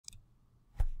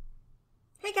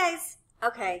guys.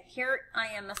 Okay, here I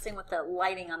am messing with the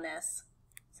lighting on this.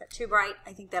 Is that too bright?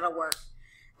 I think that'll work.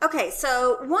 Okay,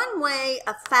 so one way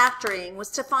of factoring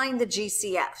was to find the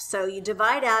GCF. So you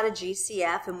divide out a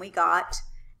GCF and we got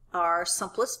our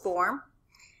simplest form.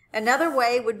 Another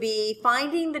way would be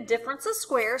finding the difference of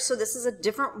squares. So this is a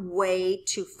different way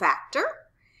to factor.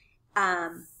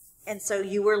 And so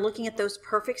you were looking at those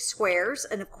perfect squares.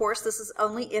 And of course, this is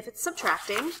only if it's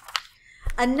subtracting.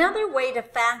 Another way to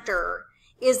factor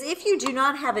is if you do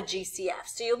not have a GCF.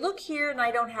 So you look here and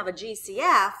I don't have a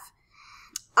GCF.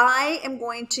 I am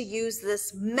going to use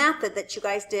this method that you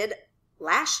guys did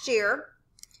last year.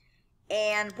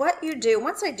 And what you do,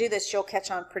 once I do this, you'll catch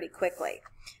on pretty quickly.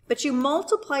 But you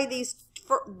multiply these,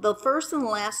 the first and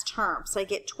last term. So I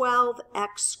get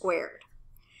 12x squared.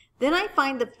 Then I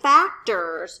find the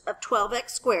factors of 12x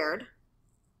squared.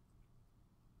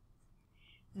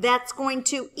 That's going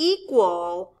to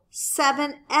equal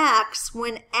 7x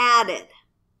when added.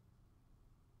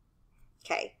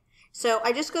 Okay, so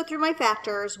I just go through my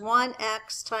factors.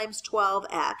 1x times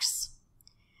 12x,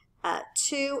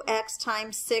 2x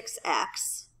times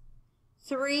 6x,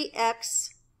 3x,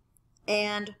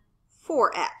 and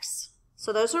 4x.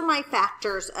 So those are my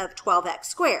factors of 12x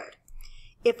squared.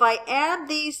 If I add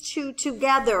these two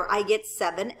together, I get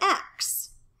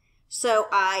 7x. So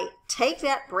I take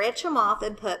that, branch them off,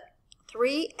 and put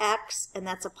 3x, and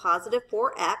that's a positive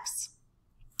 4x,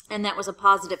 and that was a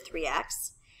positive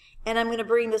 3x. And I'm going to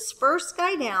bring this first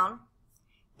guy down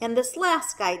and this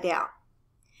last guy down.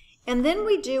 And then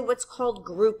we do what's called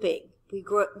grouping. We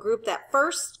group that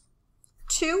first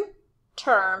two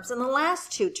terms and the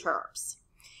last two terms.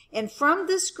 And from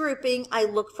this grouping, I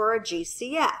look for a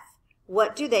GCF.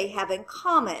 What do they have in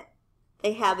common?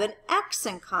 They have an x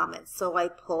in common. So I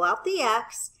pull out the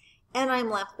x, and I'm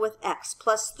left with x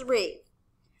plus 3.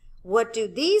 What do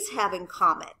these have in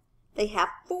common? They have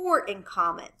 4 in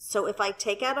common. So if I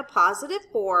take out a positive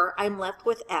 4, I'm left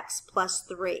with x plus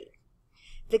 3.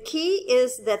 The key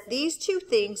is that these two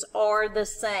things are the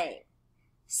same.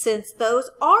 Since those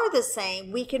are the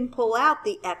same, we can pull out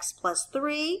the x plus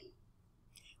 3.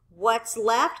 What's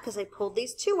left, because I pulled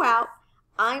these two out,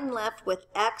 I'm left with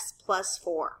x plus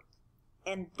 4.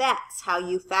 And that's how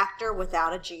you factor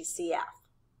without a GCF.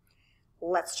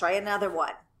 Let's try another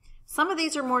one. Some of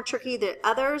these are more tricky than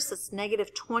others. It's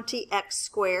negative 20x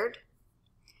squared.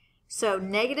 So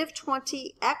negative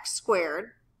 20x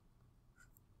squared,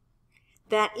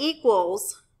 that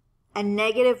equals a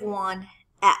negative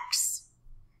 1x,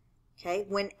 okay,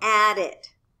 when added.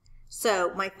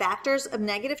 So my factors of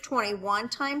negative 20, 1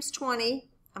 times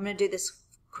 20, I'm going to do this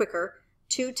quicker,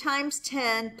 2 times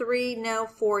 10, 3, no,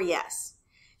 4, yes.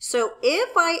 So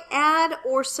if I add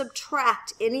or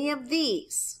subtract any of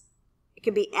these, it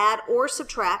can be add or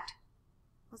subtract.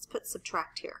 Let's put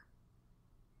subtract here.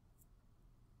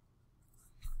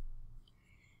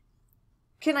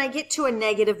 Can I get to a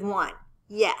negative 1?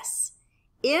 Yes.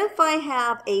 If I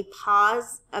have a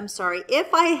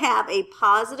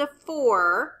positive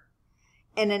 4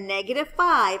 and a negative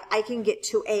 5, I can get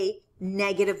to a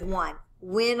negative 1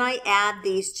 when I add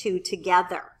these two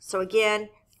together. So again,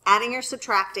 adding or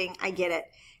subtracting, I get it.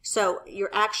 So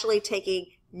you're actually taking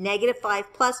negative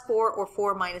 5 plus 4 or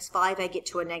 4 minus 5, I get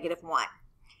to a negative 1.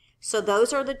 So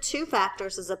those are the two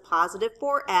factors, is a positive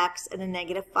 4x and a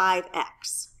negative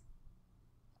 5x.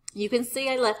 You can see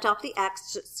I left off the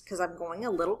x just because I'm going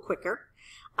a little quicker.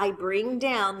 I bring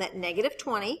down that negative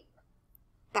 20,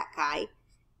 that guy,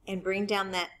 and bring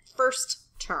down that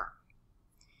first term.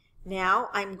 Now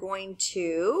I'm going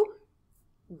to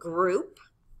group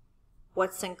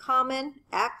what's in common,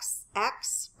 x,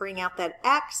 x, bring out that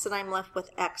x, and I'm left with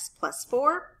x plus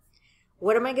 4.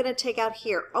 What am I going to take out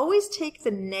here? Always take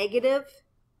the negative.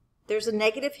 There's a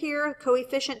negative here, a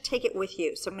coefficient, take it with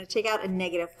you. So I'm going to take out a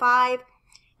negative 5,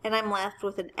 and I'm left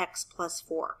with an x plus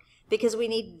 4, because we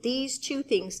need these two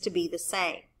things to be the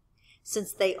same.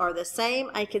 Since they are the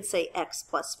same, I can say x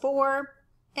plus 4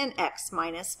 and x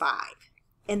minus 5.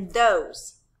 And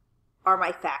those are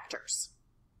my factors.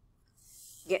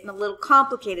 Getting a little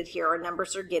complicated here. Our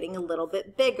numbers are getting a little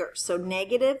bit bigger. So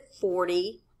negative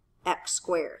 40x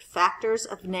squared. Factors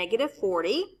of negative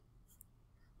 40,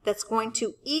 that's going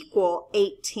to equal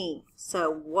 18.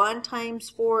 So 1 times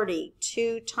 40,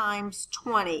 2 times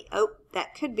 20. Oh,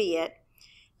 that could be it.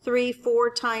 3,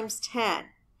 4 times 10.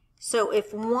 So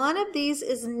if one of these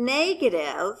is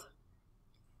negative,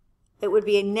 it would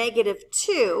be a negative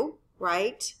 2,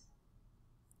 right?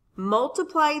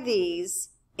 Multiply these,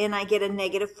 and I get a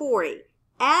negative 40.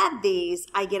 Add these,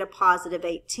 I get a positive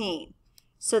 18.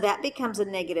 So that becomes a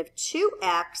negative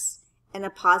 2x and a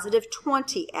positive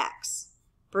 20x.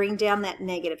 Bring down that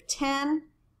negative 10,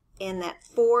 in that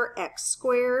 4x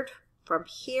squared from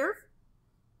here.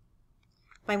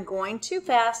 If I'm going too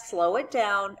fast, slow it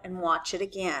down and watch it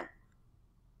again.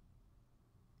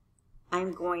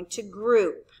 I'm going to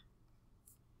group.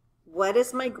 What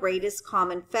is my greatest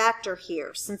common factor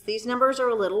here? Since these numbers are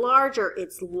a little larger,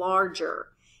 it's larger.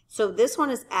 So this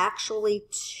one is actually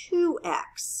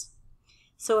 2x.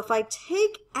 So if I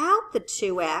take out the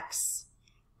 2x,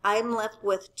 I'm left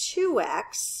with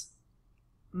 2x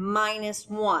minus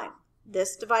 1.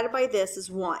 This divided by this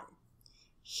is 1.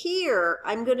 Here,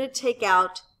 I'm going to take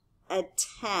out a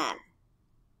 10.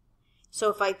 So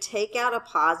if I take out a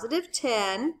positive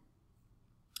 10,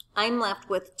 I'm left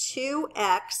with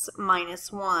 2x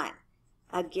minus 1.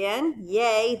 Again,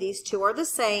 yay, these two are the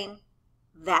same.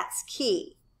 That's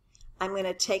key. I'm going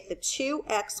to take the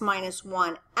 2x minus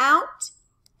 1 out,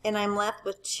 and I'm left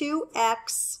with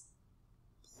 2x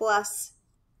plus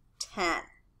 10.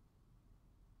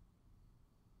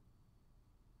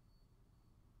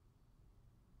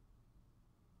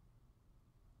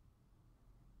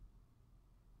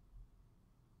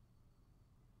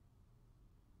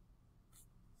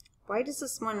 Why does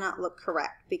this one not look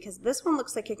correct? Because this one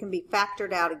looks like it can be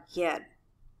factored out again.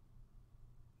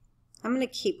 I'm going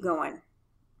to keep going.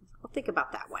 I'll think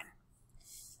about that one.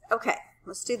 Okay,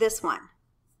 let's do this one.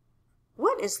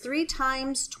 What is 3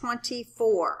 times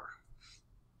 24?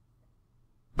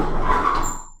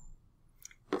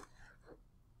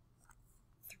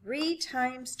 Three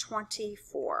times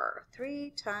 24.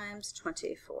 3 times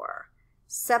 24.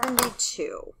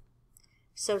 72.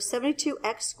 So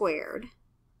 72x squared.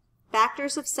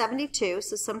 Factors of 72,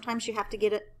 so sometimes you have to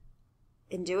get it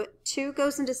and do it. 2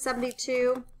 goes into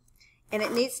 72, and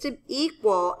it needs to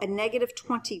equal a negative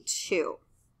 22.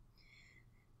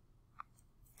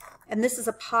 And this is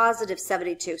a positive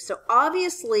 72. So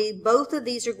obviously, both of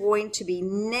these are going to be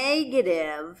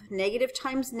negative, negative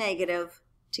times negative,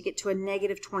 to get to a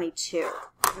negative 22.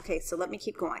 Okay, so let me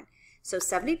keep going. So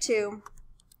 72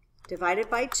 divided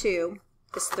by 2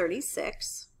 is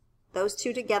 36. Those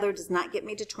two together does not get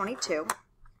me to 22.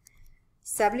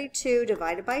 72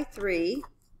 divided by 3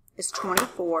 is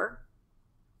 24.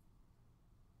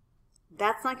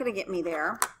 That's not going to get me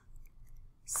there.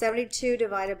 72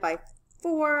 divided by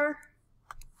 4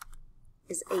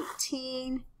 is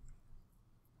 18.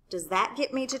 Does that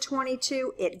get me to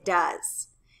 22? It does.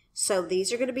 So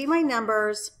these are going to be my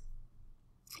numbers.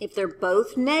 If they're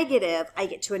both negative, I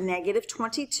get to a negative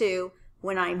 22.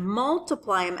 When I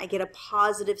multiply them, I get a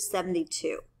positive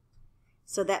 72.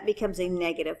 So that becomes a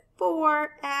negative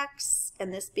 4x,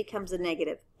 and this becomes a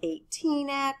negative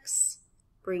 18x.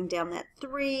 Bring down that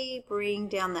 3, bring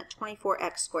down that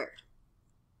 24x squared.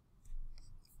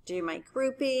 Do my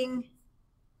grouping.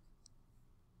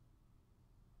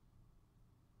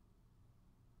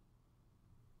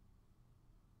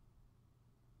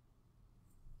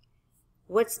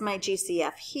 What's my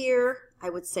GCF here? I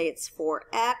would say it's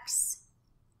 4x.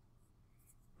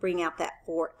 Bring out that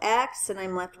 4x, and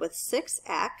I'm left with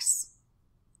 6x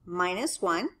minus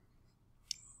 1.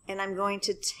 And I'm going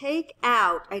to take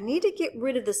out, I need to get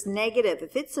rid of this negative.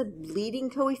 If it's a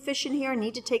leading coefficient here, I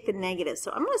need to take the negative.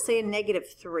 So I'm going to say a negative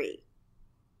 3.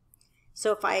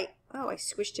 So if I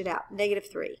squished it out, negative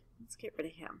 3. Let's get rid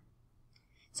of him.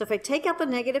 So if I take out the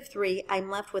negative 3, I'm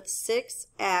left with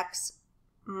 6x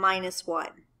minus 1.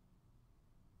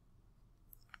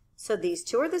 So these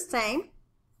two are the same.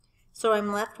 So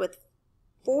I'm left with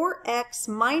 4x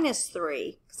minus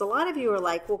 3, because a lot of you are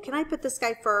like, well, can I put this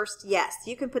guy first? Yes,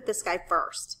 you can put this guy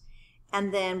first.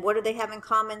 And then what do they have in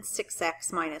common?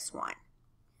 6x minus 1.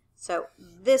 So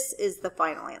this is the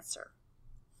final answer.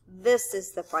 This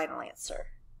is the final answer.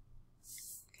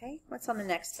 Okay, what's on the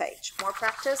next page? More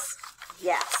practice?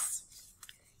 Yes.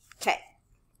 Okay,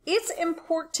 it's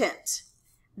important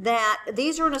that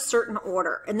these are in a certain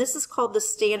order, and this is called the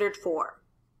standard form.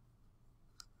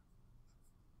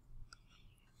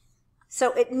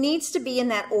 So it needs to be in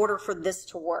that order for this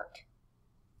to work.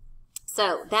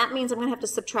 So that means I'm going to have to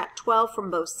subtract 12 from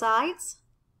both sides.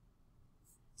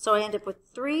 So I end up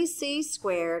with 3c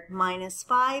squared minus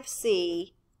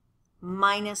 5c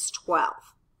minus 12.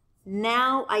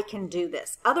 Now I can do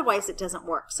this. Otherwise it doesn't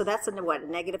work. So that's a what? A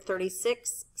negative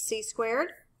 36c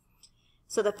squared.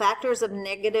 So the factors of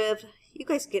negative, you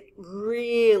guys get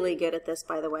really good at this,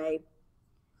 by the way.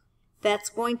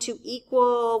 That's going to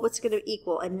equal, what's going to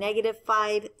equal? A negative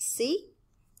 5c.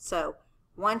 So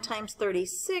 1 times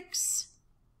 36,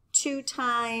 2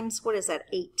 times, what is that,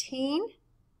 18?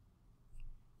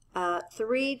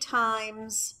 3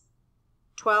 times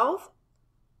 12.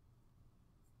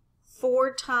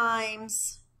 4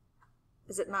 times,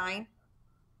 is it 9?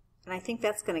 And I think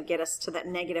that's going to get us to that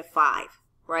negative 5.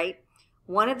 right?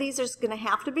 One of these is going to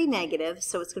have to be negative,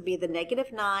 so it's going to be the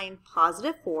 -9,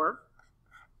 +4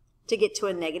 to get to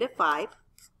a -5.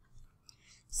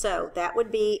 So that would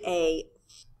be a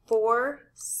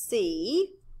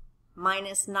 4c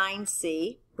minus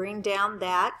 9c. Bring down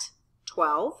that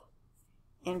 12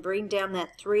 and bring down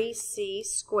that 3c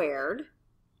squared,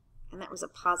 and that was a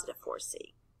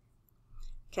 +4c.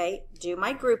 Okay, do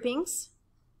my groupings.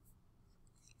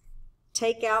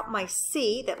 Take out my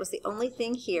c, that was the only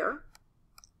thing here.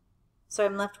 So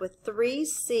I'm left with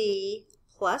 3c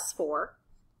plus 4.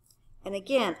 And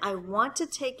again, I want to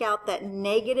take out that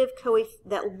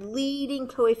that leading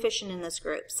coefficient in this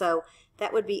group. So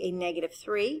that would be a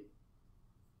 -3.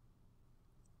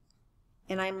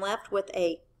 And I'm left with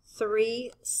a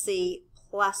 3c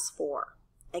plus 4.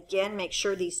 Again, make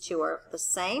sure these two are the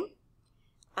same.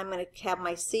 I'm going to have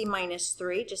my c minus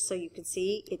 3, just so you can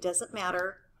see it doesn't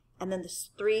matter. And then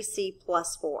this 3c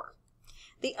plus 4.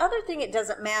 The other thing it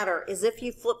doesn't matter is if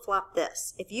you flip-flop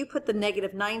this. If you put the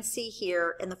 -9c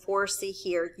here and the 4c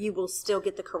here, you will still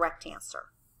get the correct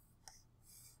answer.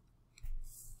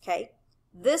 Okay,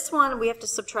 this one we have to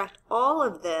subtract all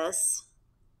of this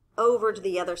over to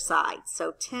the other side.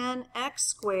 So 10x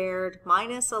squared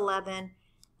minus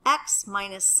 11x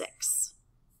minus 6.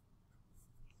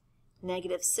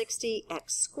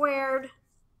 -60x squared.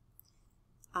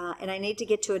 And I need to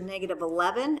get to a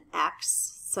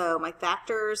 -11x. So my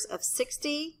factors of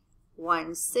 60,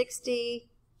 160,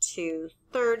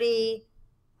 230,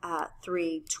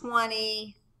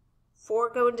 320, 4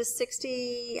 go into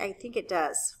 60, I think it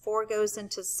does. 4 goes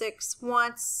into 6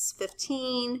 once,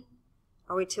 15.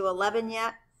 Are we to 11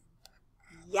 yet?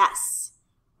 Yes.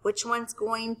 Which one's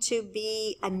going to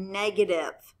be a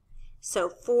negative? So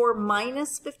 4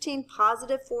 minus 15,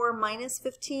 +4 minus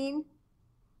 15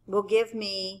 will give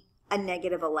me a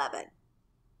 -11.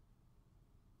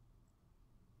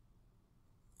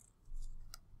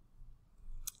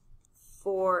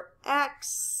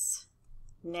 4x,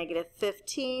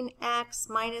 -15x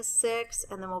minus 6,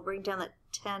 and then we'll bring down that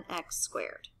 10x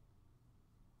squared.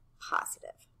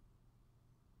 Positive.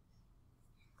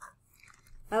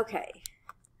 Okay.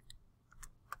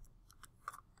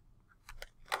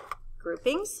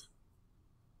 Groupings.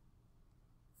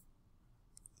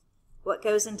 What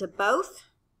goes into both?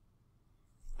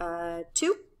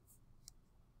 2x.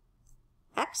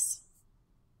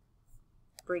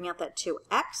 Bring out that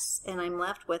 2x, and I'm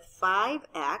left with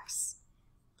 5x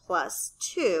plus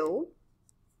 2.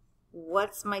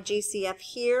 What's my GCF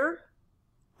here?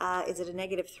 Is it a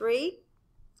 -3?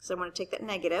 So I'm going to take that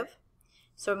negative.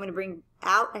 So I'm going to bring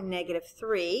out a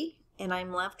 -3, and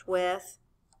I'm left with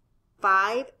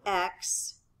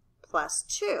 5x plus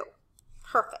 2.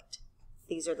 Perfect.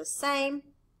 These are the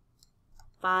same.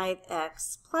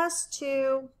 5x plus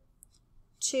 2,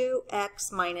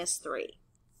 2x minus 3.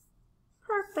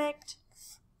 Perfect.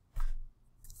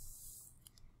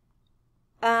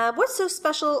 What's so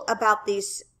special about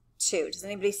these two? Does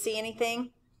anybody see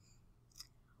anything?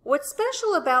 What's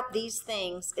special about these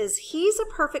things is he's a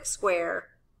perfect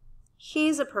square,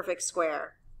 he's a perfect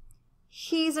square,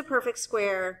 he's a perfect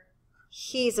square,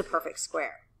 he's a perfect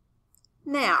square.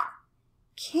 Now,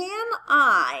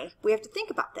 we have to think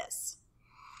about this.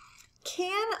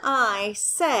 Can I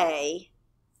say,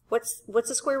 what's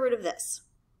the square root of this?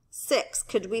 6.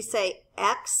 Could we say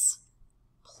x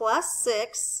plus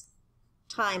 6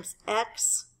 times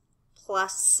x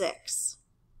plus 6?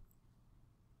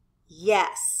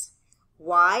 Yes.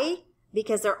 Why?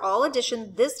 Because they're all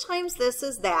addition. This times this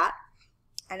is that.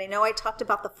 And I know I talked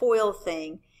about the FOIL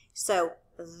thing. So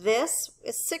this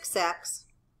is 6x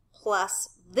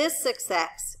plus this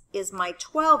 6x is my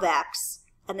 12x.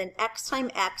 And then x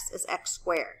times x is x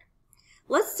squared.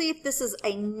 Let's see if this is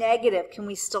a negative. Can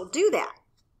we still do that?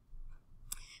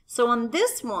 So on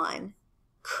this one,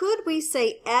 could we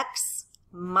say x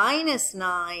minus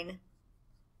 9,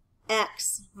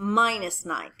 x minus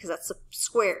 9, because that's the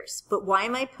squares. But why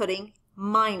am I putting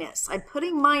minus? I'm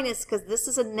putting minus because this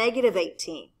is a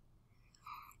 -18.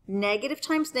 Negative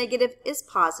times negative is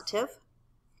positive.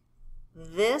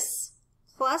 This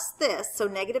plus this, so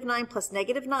 -9 plus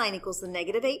 -9 equals the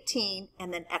 -18,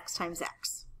 and then x times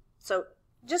x. So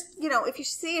just, if you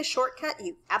see a shortcut,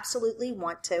 you absolutely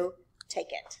want to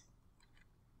take it.